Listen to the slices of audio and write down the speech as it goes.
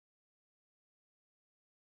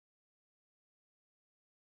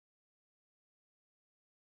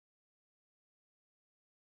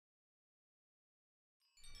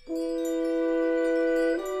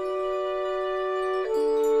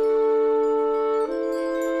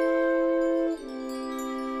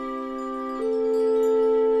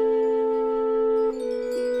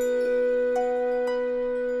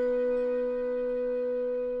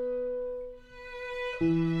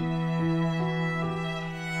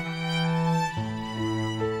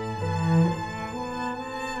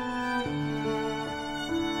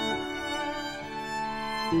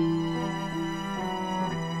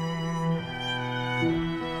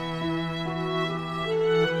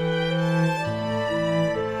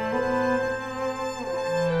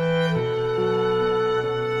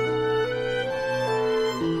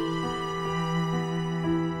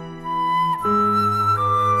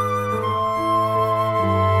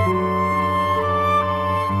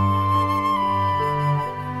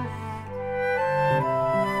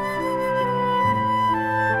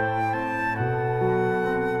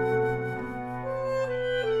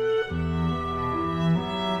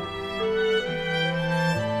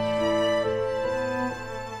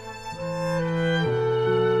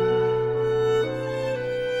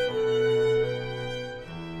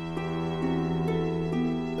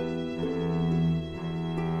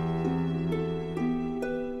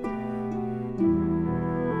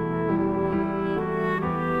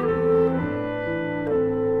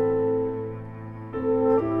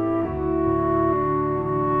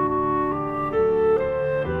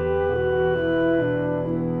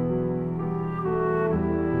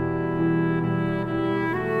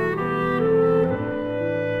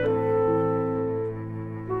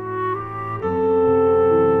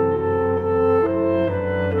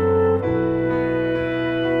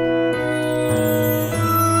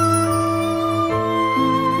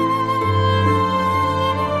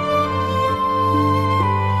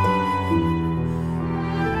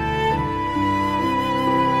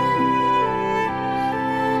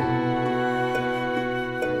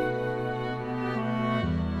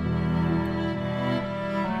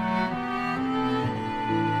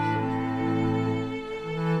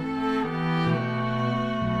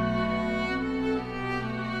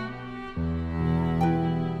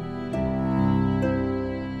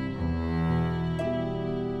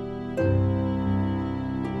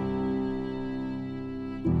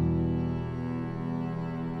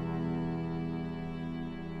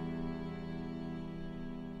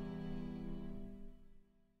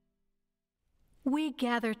we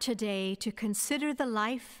gather today to consider the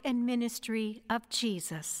life and ministry of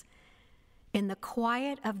Jesus, in the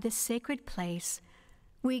quiet of this sacred place,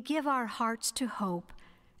 we give our hearts to hope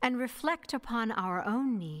and reflect upon our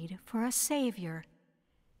own need for a Savior.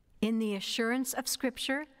 In the assurance of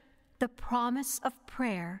Scripture, the promise of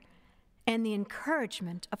prayer, and the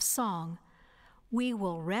encouragement of song, we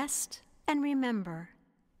will rest and remember.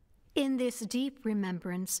 In this deep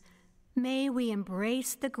remembrance, may we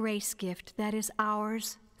embrace the grace gift that is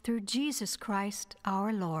ours through Jesus Christ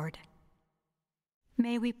our Lord.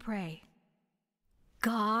 May we pray.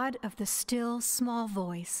 God of the still small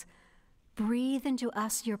voice, breathe into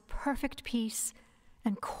us your perfect peace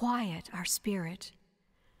and quiet our spirit.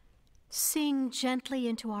 Sing gently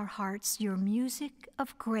into our hearts your music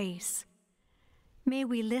of grace. May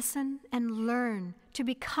we listen and learn to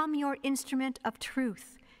become your instrument of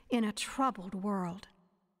truth in a troubled world.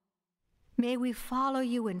 May we follow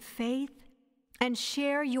you in faith and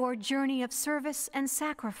share your journey of service and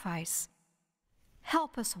sacrifice.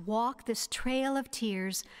 Help us walk this trail of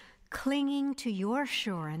tears, clinging to your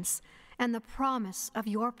assurance and the promise of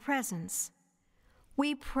your presence.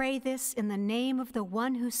 We pray this in the name of the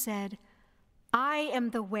one who said, I am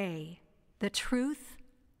the way, the truth,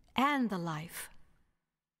 and the life.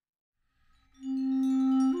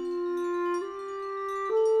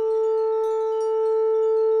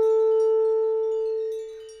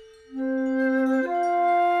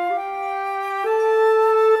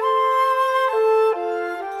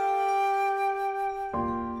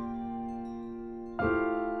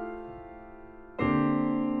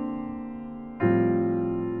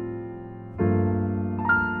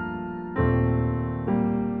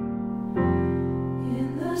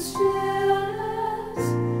 In the stillness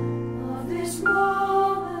of this moment,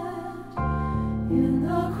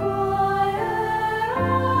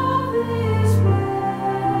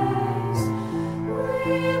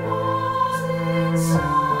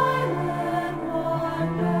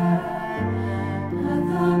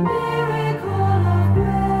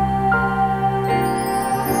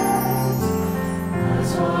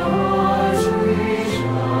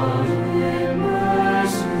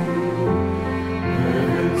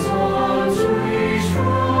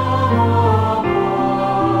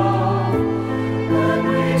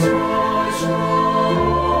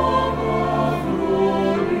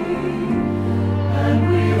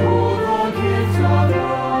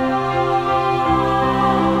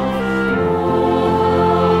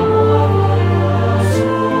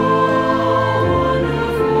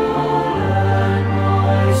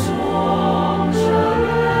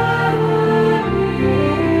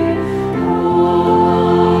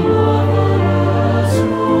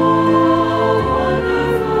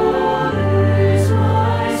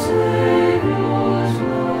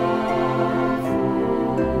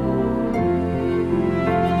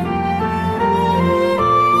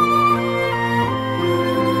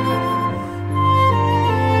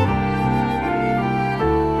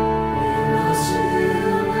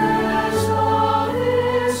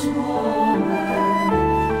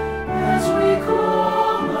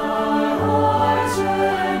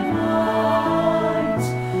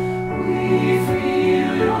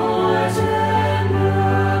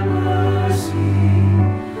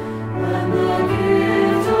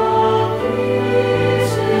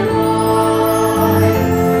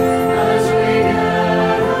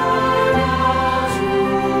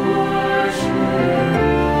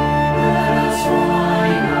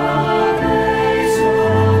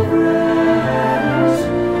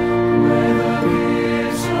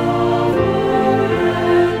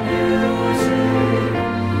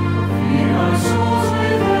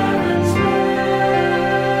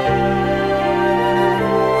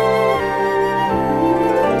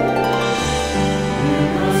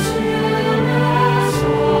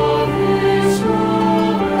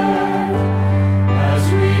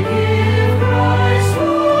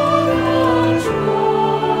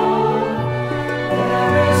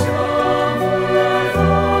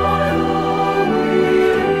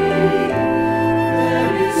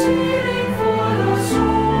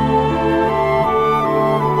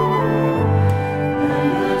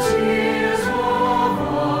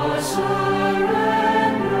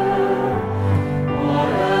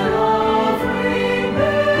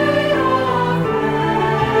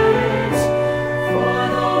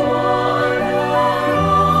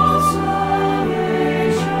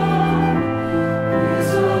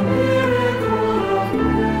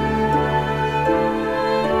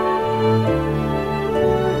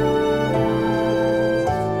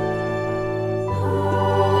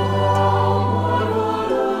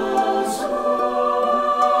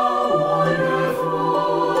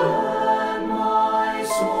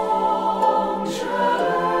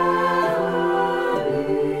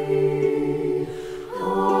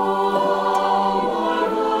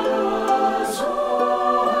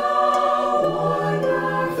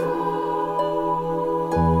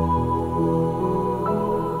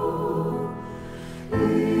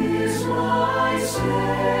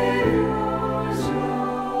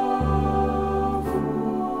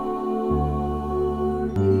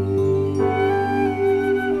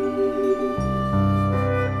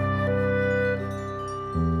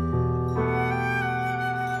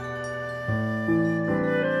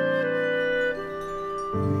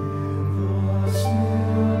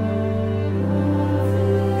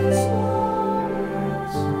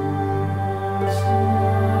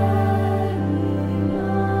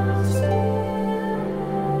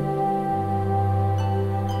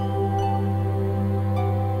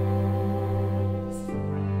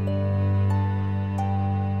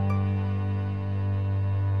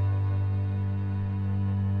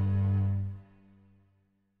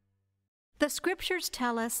 The scriptures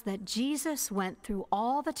tell us that Jesus went through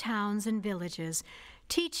all the towns and villages,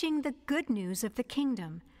 teaching the good news of the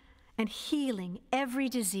kingdom and healing every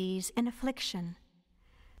disease and affliction.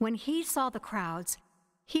 When he saw the crowds,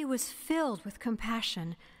 he was filled with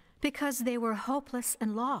compassion because they were hopeless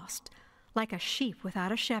and lost, like a sheep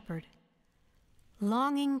without a shepherd.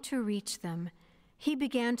 Longing to reach them, he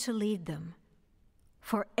began to lead them.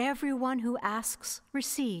 For everyone who asks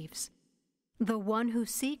receives. The one who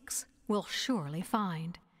seeks will surely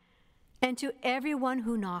find. And to everyone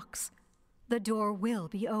who knocks, the door will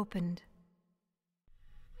be opened.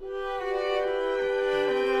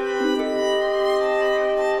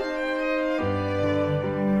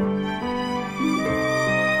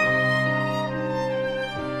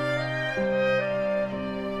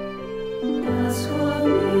 Ask of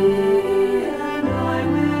me, and I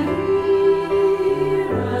will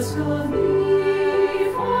hear. Ask of me,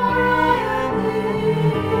 for I am near.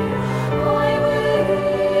 I will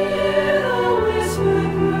hear the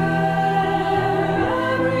whispered prayer,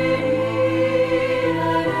 every need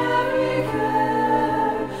and every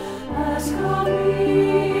care. Ask of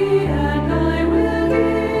me, and I will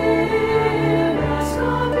give. Ask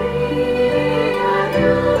of me, and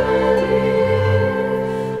you will live.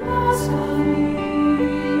 Ask of me,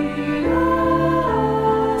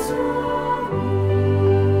 ask of me.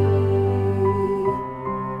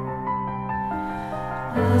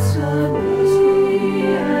 Ask of mercy,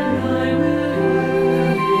 and I will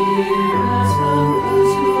hear. Ask of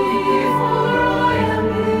mercy, for I am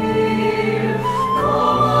near.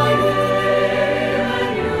 Call my name,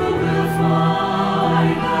 and you will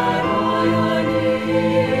find that all your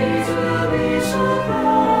needs will be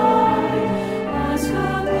supplied. Ask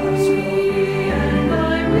of mercy, and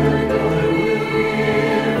I will give.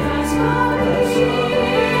 Ask of mercy,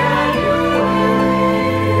 and you will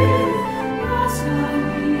live. Ask of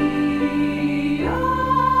me,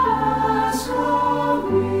 ask of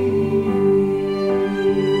me.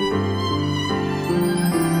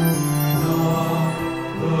 Knock,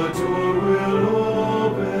 the door will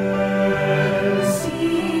open.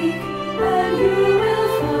 Seek, and you will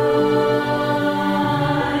find.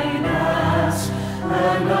 Ask,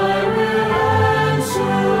 and I will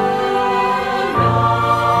answer.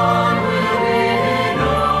 None will be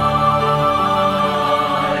denied.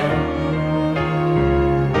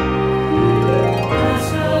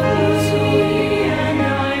 Ask of mercy, and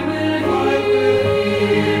I will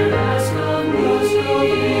hear. Ask of mercy,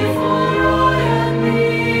 for I am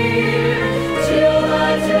near. Till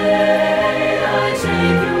that day I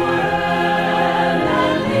take your hand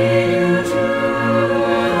and lead you to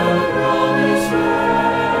the promised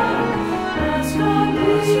land. Ask of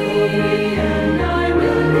mercy, and I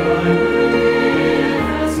will give.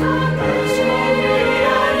 Ask of mercy,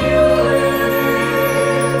 and you will live.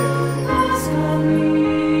 Ask of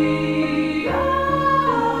me,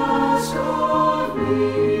 ask of me. Ask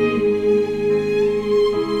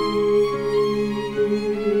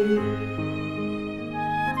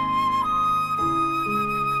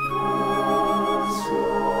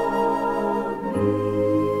of me.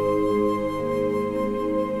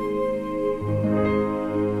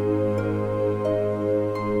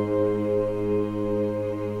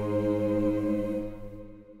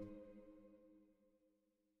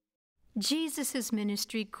 Jesus'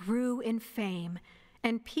 ministry grew in fame,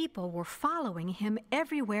 and people were following him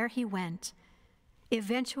everywhere he went.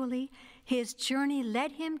 Eventually, his journey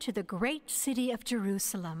led him to the great city of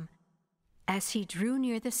Jerusalem. As he drew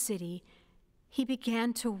near the city, he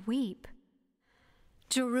began to weep.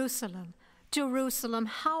 Jerusalem, Jerusalem,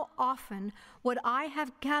 how often would I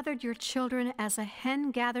have gathered your children as a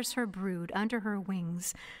hen gathers her brood under her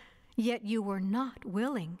wings, yet you were not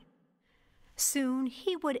willing. Soon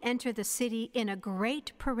he would enter the city in a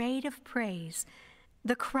great parade of praise.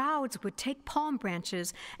 The crowds would take palm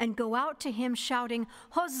branches and go out to him shouting,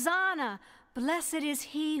 "Hosanna! Blessed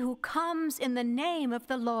is he who comes in the name of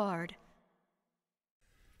the Lord."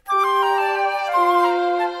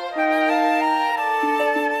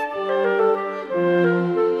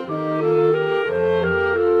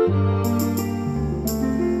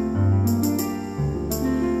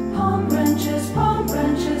 Palm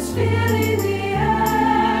branches filling the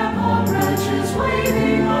air, palm branches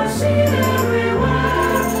waving are seen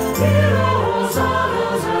everywhere. Hear the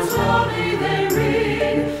hosannas as loudly they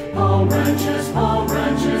ring. Palm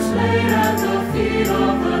branches laid at the feet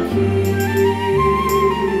of the King.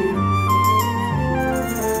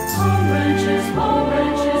 Palm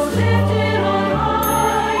branches lifted on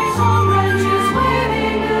high, palm branches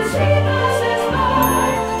waving as he passes by.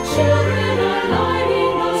 Children are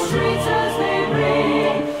lining the streets as they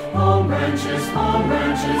ring. Palm branches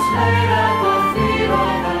laid at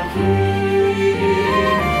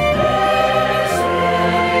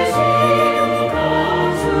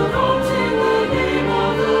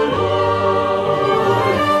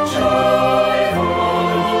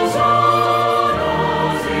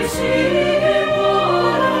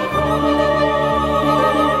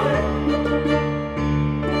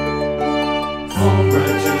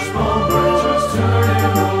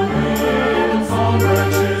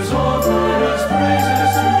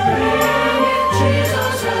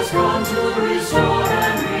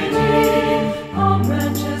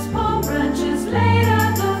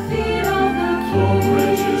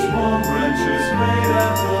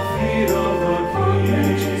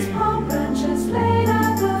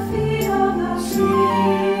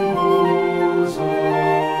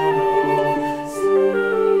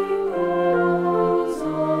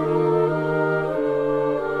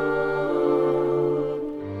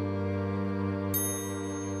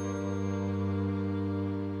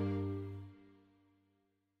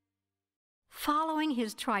Following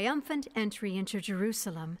his triumphant entry into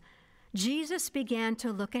Jerusalem, Jesus began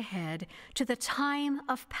to look ahead to the time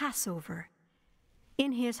of Passover.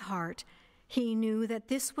 In his heart, he knew that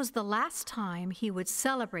this was the last time he would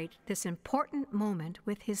celebrate this important moment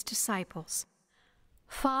with his disciples.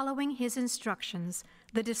 Following his instructions,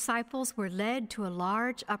 the disciples were led to a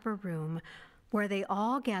large upper room where they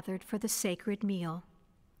all gathered for the sacred meal.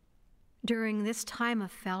 During this time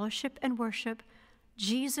of fellowship and worship,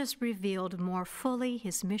 Jesus revealed more fully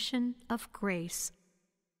his mission of grace.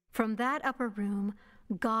 From that upper room,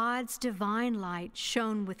 God's divine light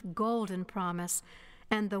shone with golden promise,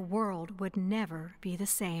 and the world would never be the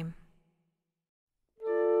same.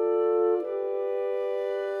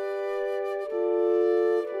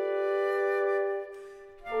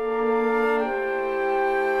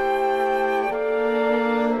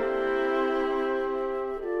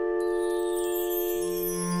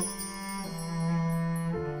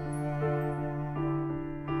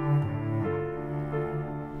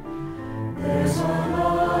 There's a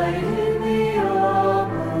light in the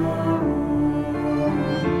upper room.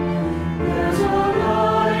 There's a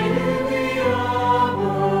light in the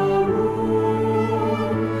upper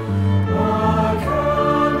room. A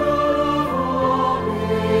candle of hope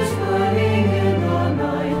is burning in the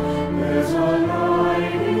night. There's a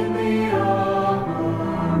light in the upper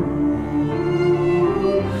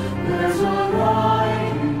room. There's a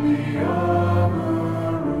light in the upper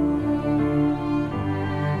room.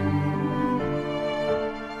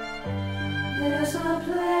 There's a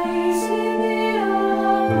place in the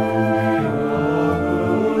upper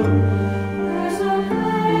room. There's a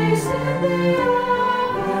place in the upper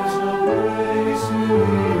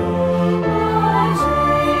room. My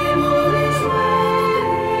table is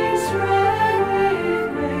waiting, spread with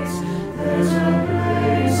grace. There's a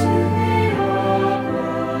place in the upper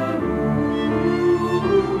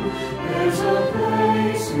room. There's a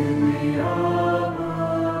place in the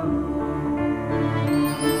upper room.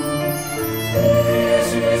 This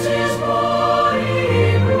is his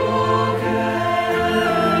body broken.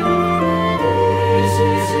 This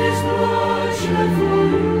is his blood shed for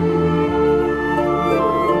you.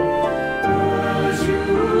 As you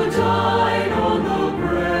died on the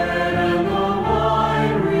bread and the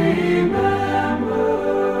wine, remember.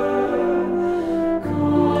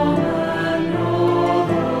 Come and know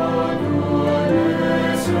the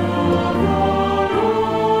goodness of the Lord.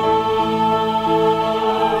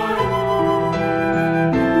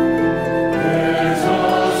 There's a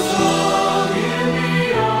song in the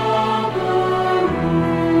upper room.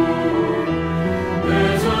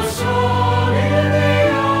 There's a song in the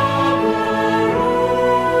upper room.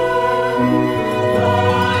 A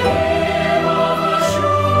hymn of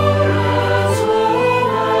assurance,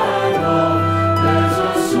 hope, and love. There's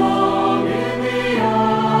a song in the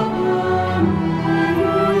upper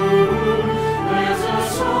room. There's a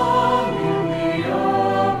song in the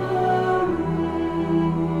upper room.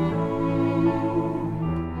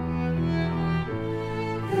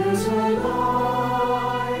 There's a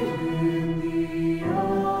light in the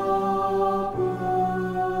upper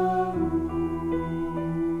room.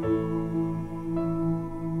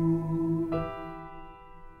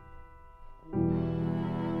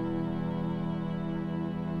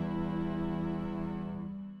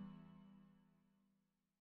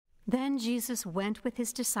 Then Jesus went with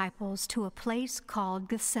his disciples to a place called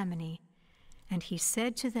Gethsemane, and he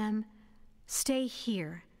said to them, "Stay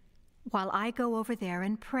here, while I go over there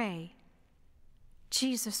and pray."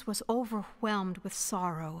 Jesus was overwhelmed with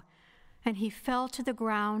sorrow, and he fell to the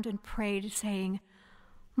ground and prayed, saying,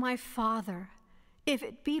 "My Father, if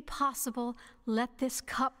it be possible, let this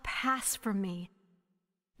cup pass from me.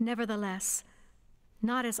 Nevertheless,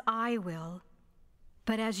 not as I will,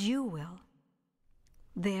 but as you will."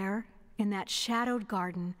 There, in that shadowed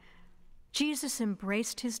garden, Jesus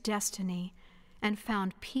embraced his destiny and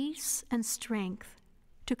found peace and strength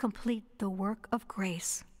to complete the work of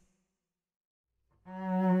grace.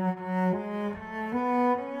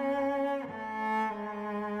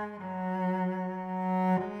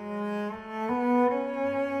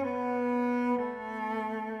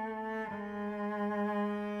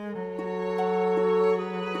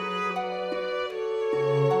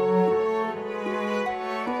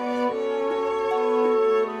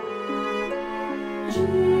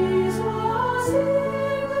 Jesus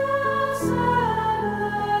in Gethsemane,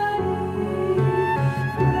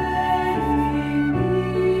 praying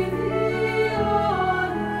beneath the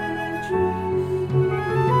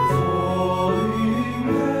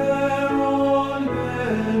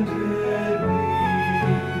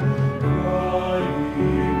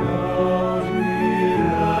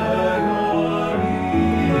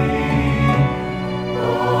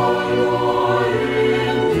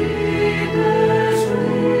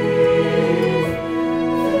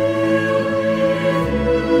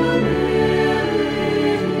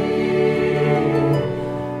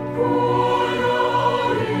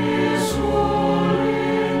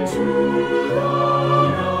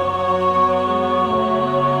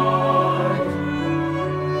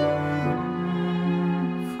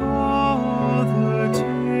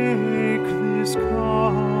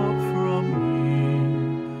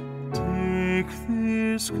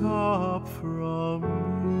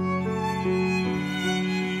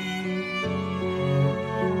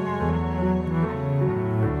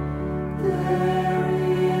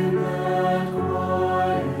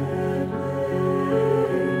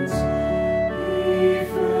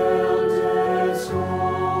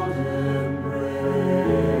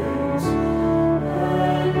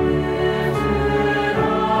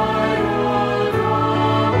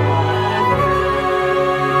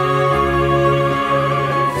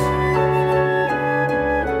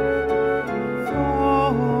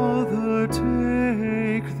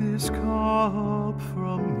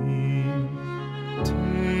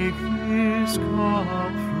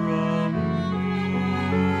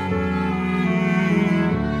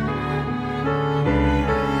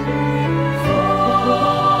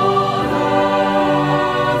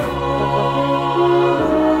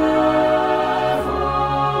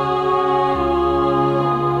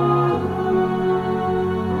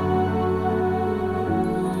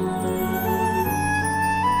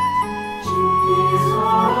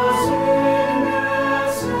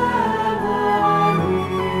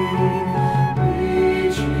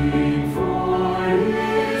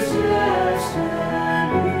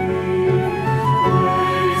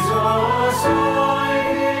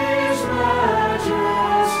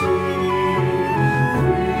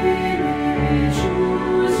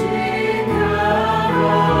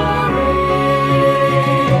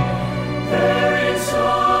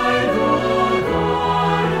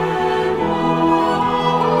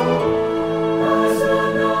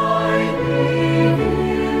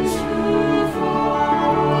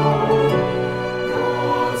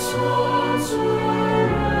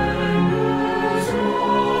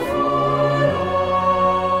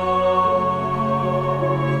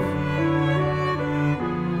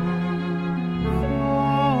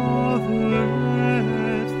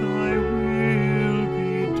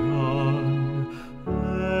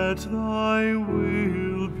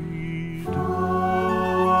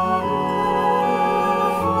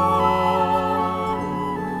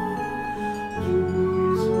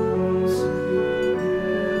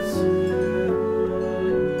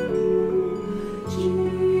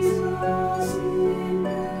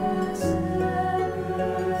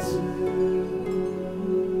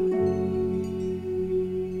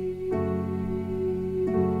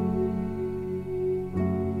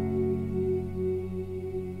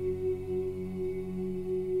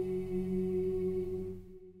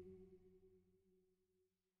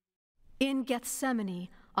In Gethsemane,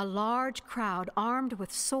 a large crowd armed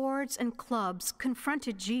with swords and clubs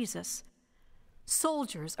confronted Jesus.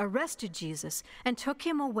 Soldiers arrested Jesus and took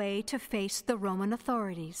him away to face the Roman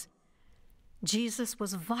authorities. Jesus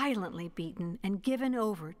was violently beaten and given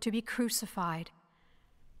over to be crucified.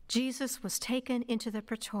 Jesus was taken into the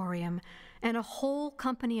praetorium, and a whole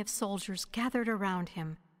company of soldiers gathered around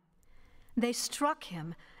him. They struck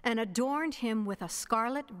him and adorned him with a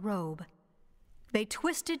scarlet robe. They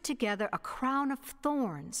twisted together a crown of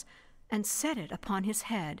thorns and set it upon his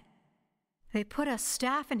head. They put a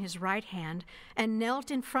staff in his right hand and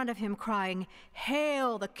knelt in front of him, crying,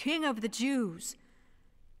 "Hail, the King of the Jews!"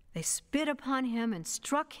 They spit upon him and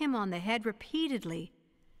struck him on the head repeatedly.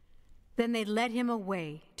 Then they led him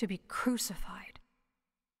away to be crucified.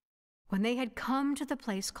 When they had come to the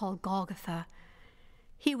place called Golgotha,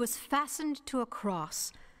 he was fastened to a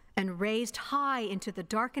cross and raised high into the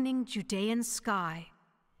darkening Judean sky.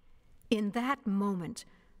 In that moment,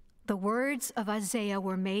 the words of Isaiah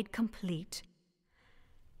were made complete.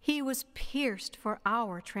 He was pierced for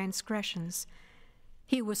our transgressions.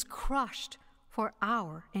 He was crushed for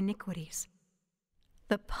our iniquities.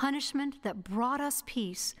 The punishment that brought us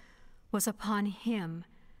peace was upon him,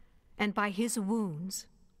 and by his wounds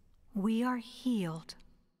we are healed.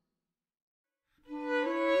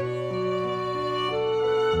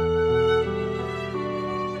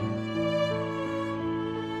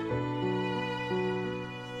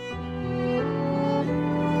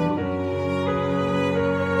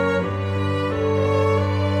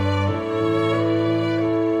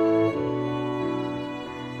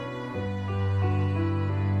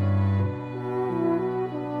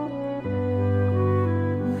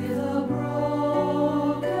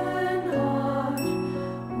 Broken heart,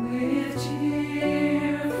 with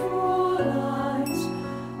tearful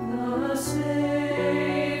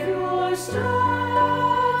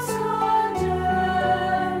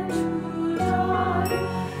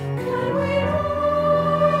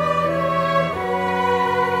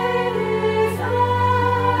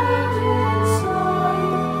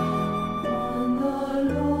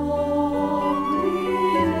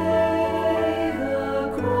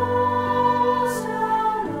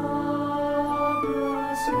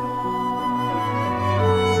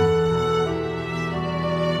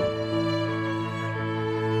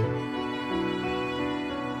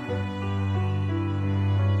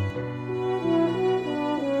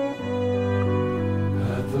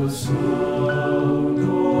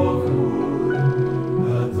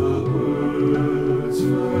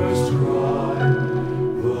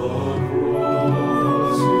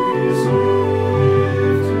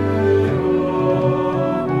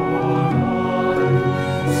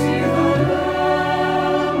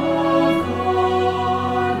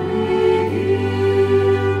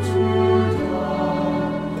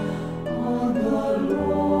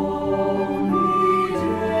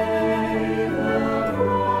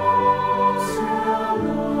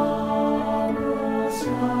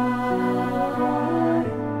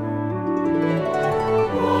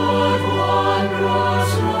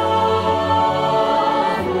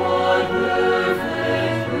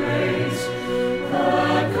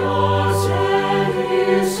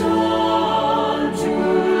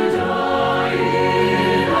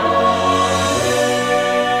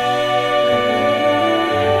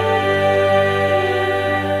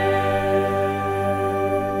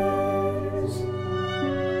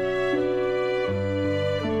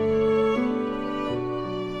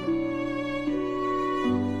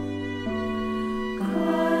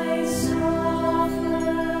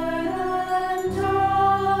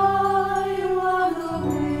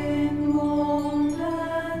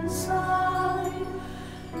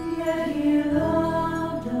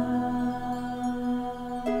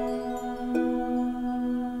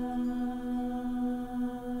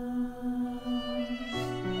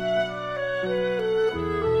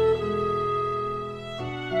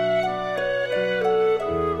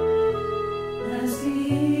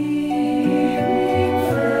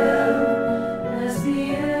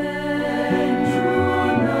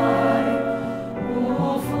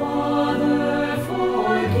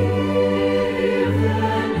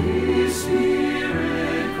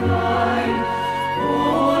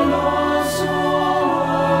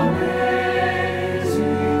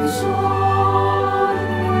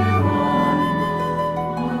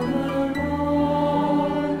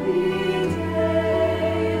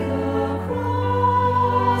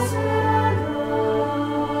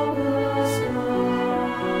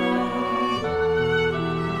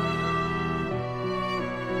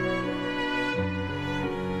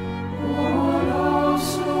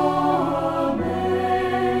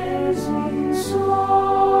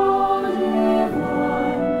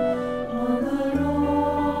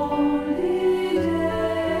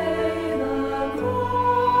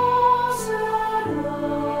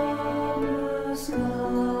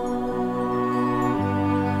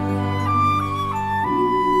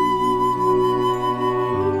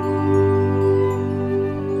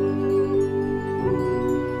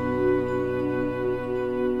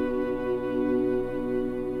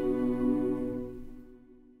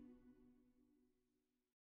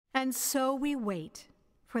And so we wait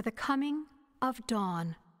for the coming of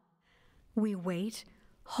dawn. We wait,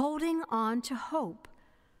 holding on to hope,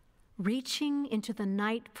 reaching into the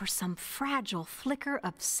night for some fragile flicker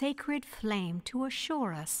of sacred flame to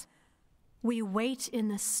assure us. We wait in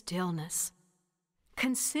the stillness,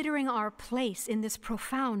 considering our place in this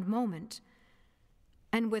profound moment.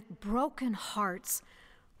 And with broken hearts,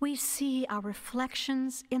 we see our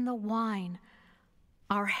reflections in the wine,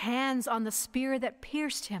 our hands on the spear that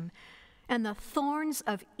pierced him, and the thorns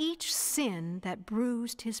of each sin that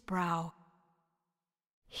bruised his brow.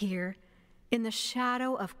 Here, in the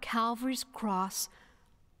shadow of Calvary's cross,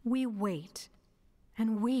 we wait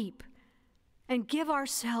and weep and give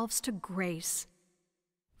ourselves to grace.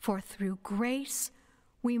 For through grace,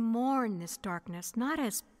 we mourn this darkness, not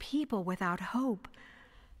as people without hope,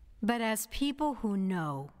 but as people who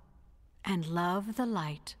know and love the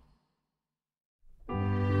light.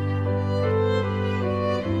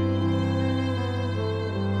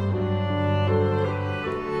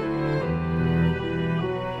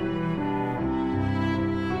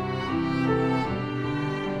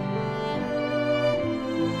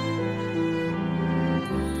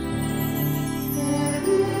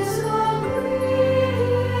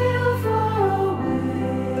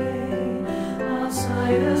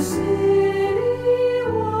 The city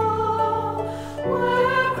wall,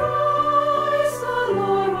 where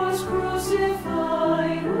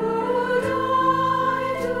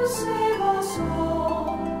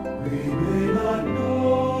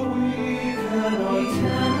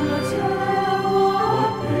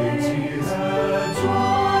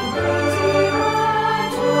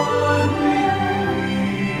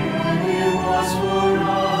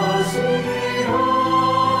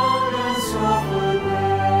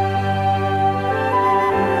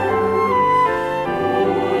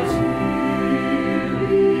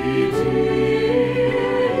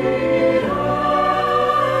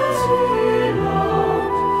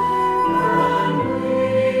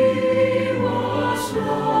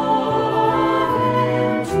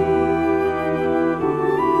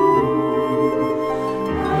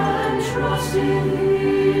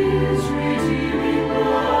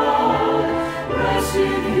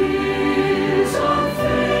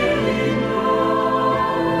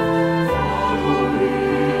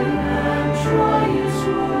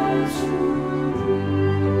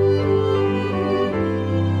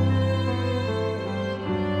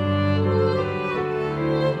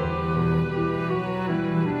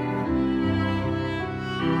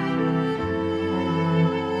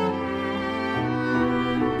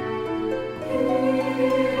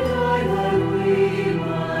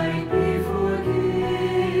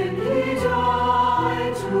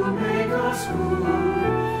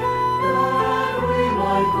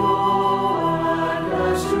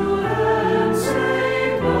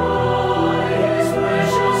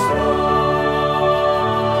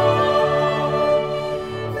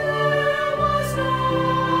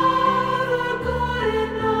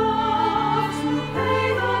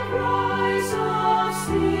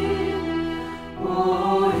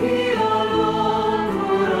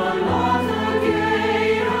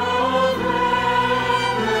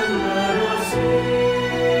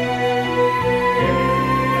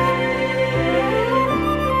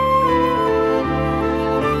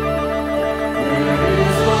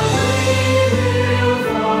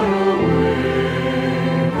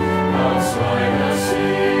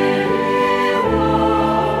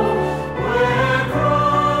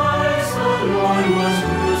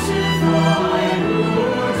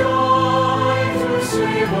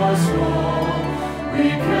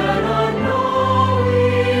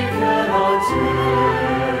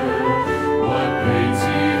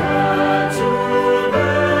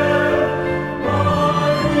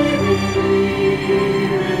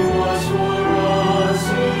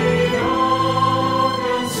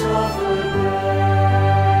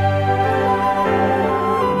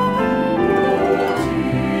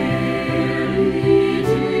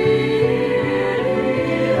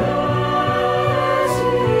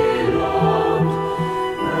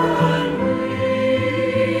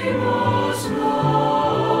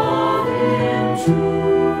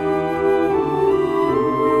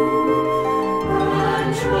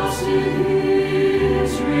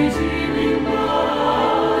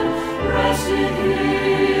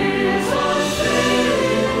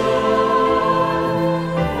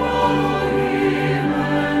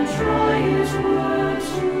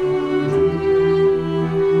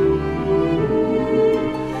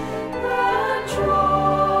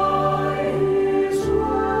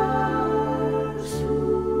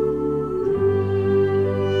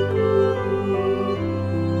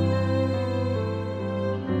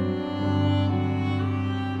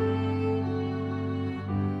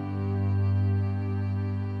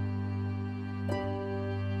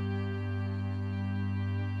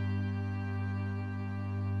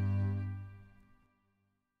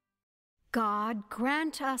God,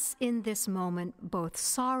 grant us in this moment both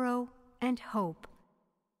sorrow and hope.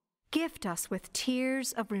 Gift us with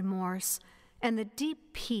tears of remorse and the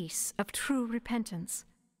deep peace of true repentance.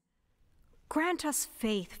 Grant us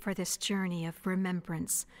faith for this journey of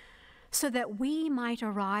remembrance, so that we might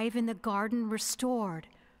arrive in the garden restored,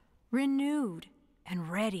 renewed, and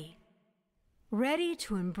ready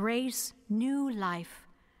to embrace new life,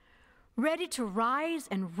 ready to rise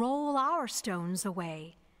and roll our stones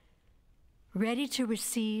away, ready to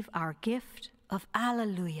receive our gift of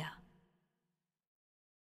Alleluia.